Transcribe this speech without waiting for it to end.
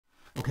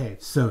Okay,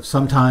 so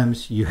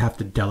sometimes you have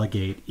to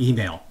delegate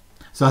email.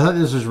 So I thought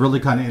this was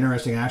really kind of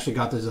interesting. I actually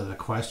got this as a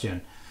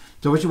question.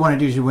 So what you want to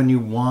do is when you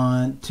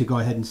want to go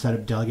ahead and set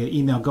up delegate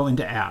email, go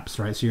into apps,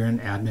 right? So you're in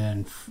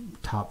admin,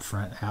 top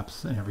front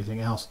apps and everything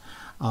else.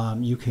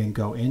 You can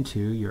go into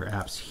your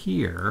apps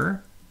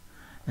here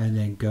and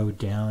then go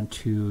down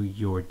to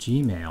your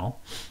Gmail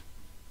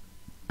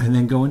and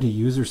then go into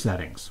user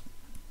settings.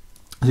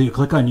 So you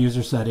click on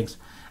user settings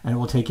and it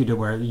will take you to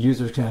where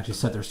users can actually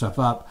set their stuff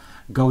up.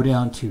 Go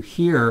down to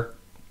here,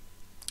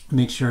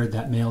 make sure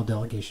that mail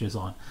delegation is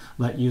on.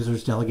 Let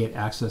users delegate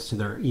access to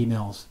their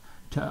emails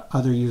to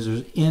other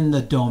users in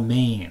the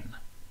domain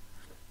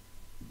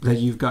that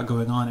you've got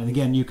going on. And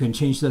again, you can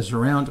change this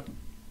around.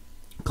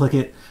 Click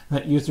it,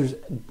 let users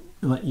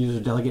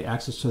delegate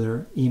access to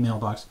their email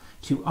box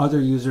to other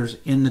users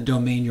in the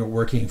domain you're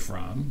working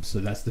from. So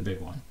that's the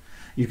big one.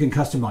 You can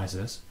customize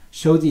this.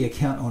 Show the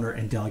account owner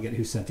and delegate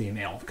who sent the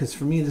email. Because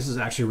for me, this is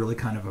actually really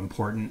kind of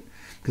important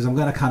because I'm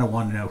going to kind of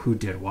want to know who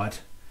did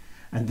what.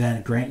 And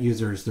then grant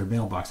users their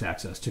mailbox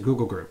access to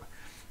Google Group.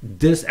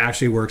 This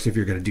actually works if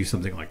you're going to do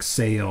something like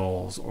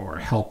sales or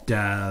help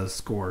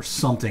desk or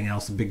something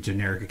else, a big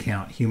generic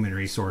account, human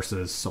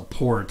resources,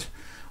 support,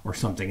 or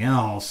something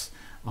else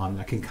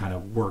that can kind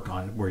of work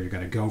on where you're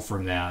going to go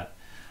from that.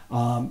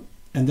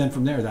 And then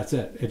from there, that's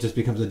it. It just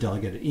becomes a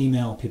delegated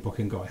email. People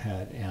can go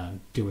ahead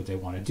and do what they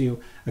want to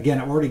do. Again,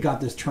 I've already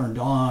got this turned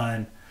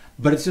on,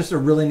 but it's just a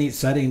really neat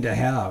setting to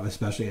have,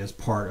 especially as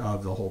part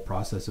of the whole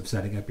process of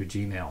setting up your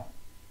Gmail.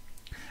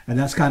 And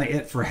that's kind of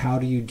it for how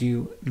do you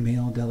do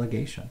mail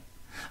delegation.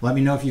 Let me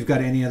know if you've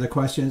got any other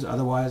questions.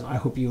 Otherwise, I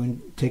hope you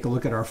take a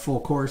look at our full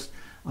course.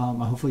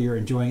 Hopefully you're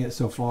enjoying it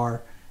so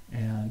far,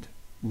 and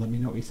let me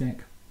know what you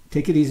think.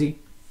 Take it easy.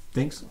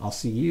 Thanks. I'll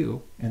see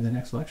you in the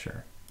next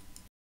lecture.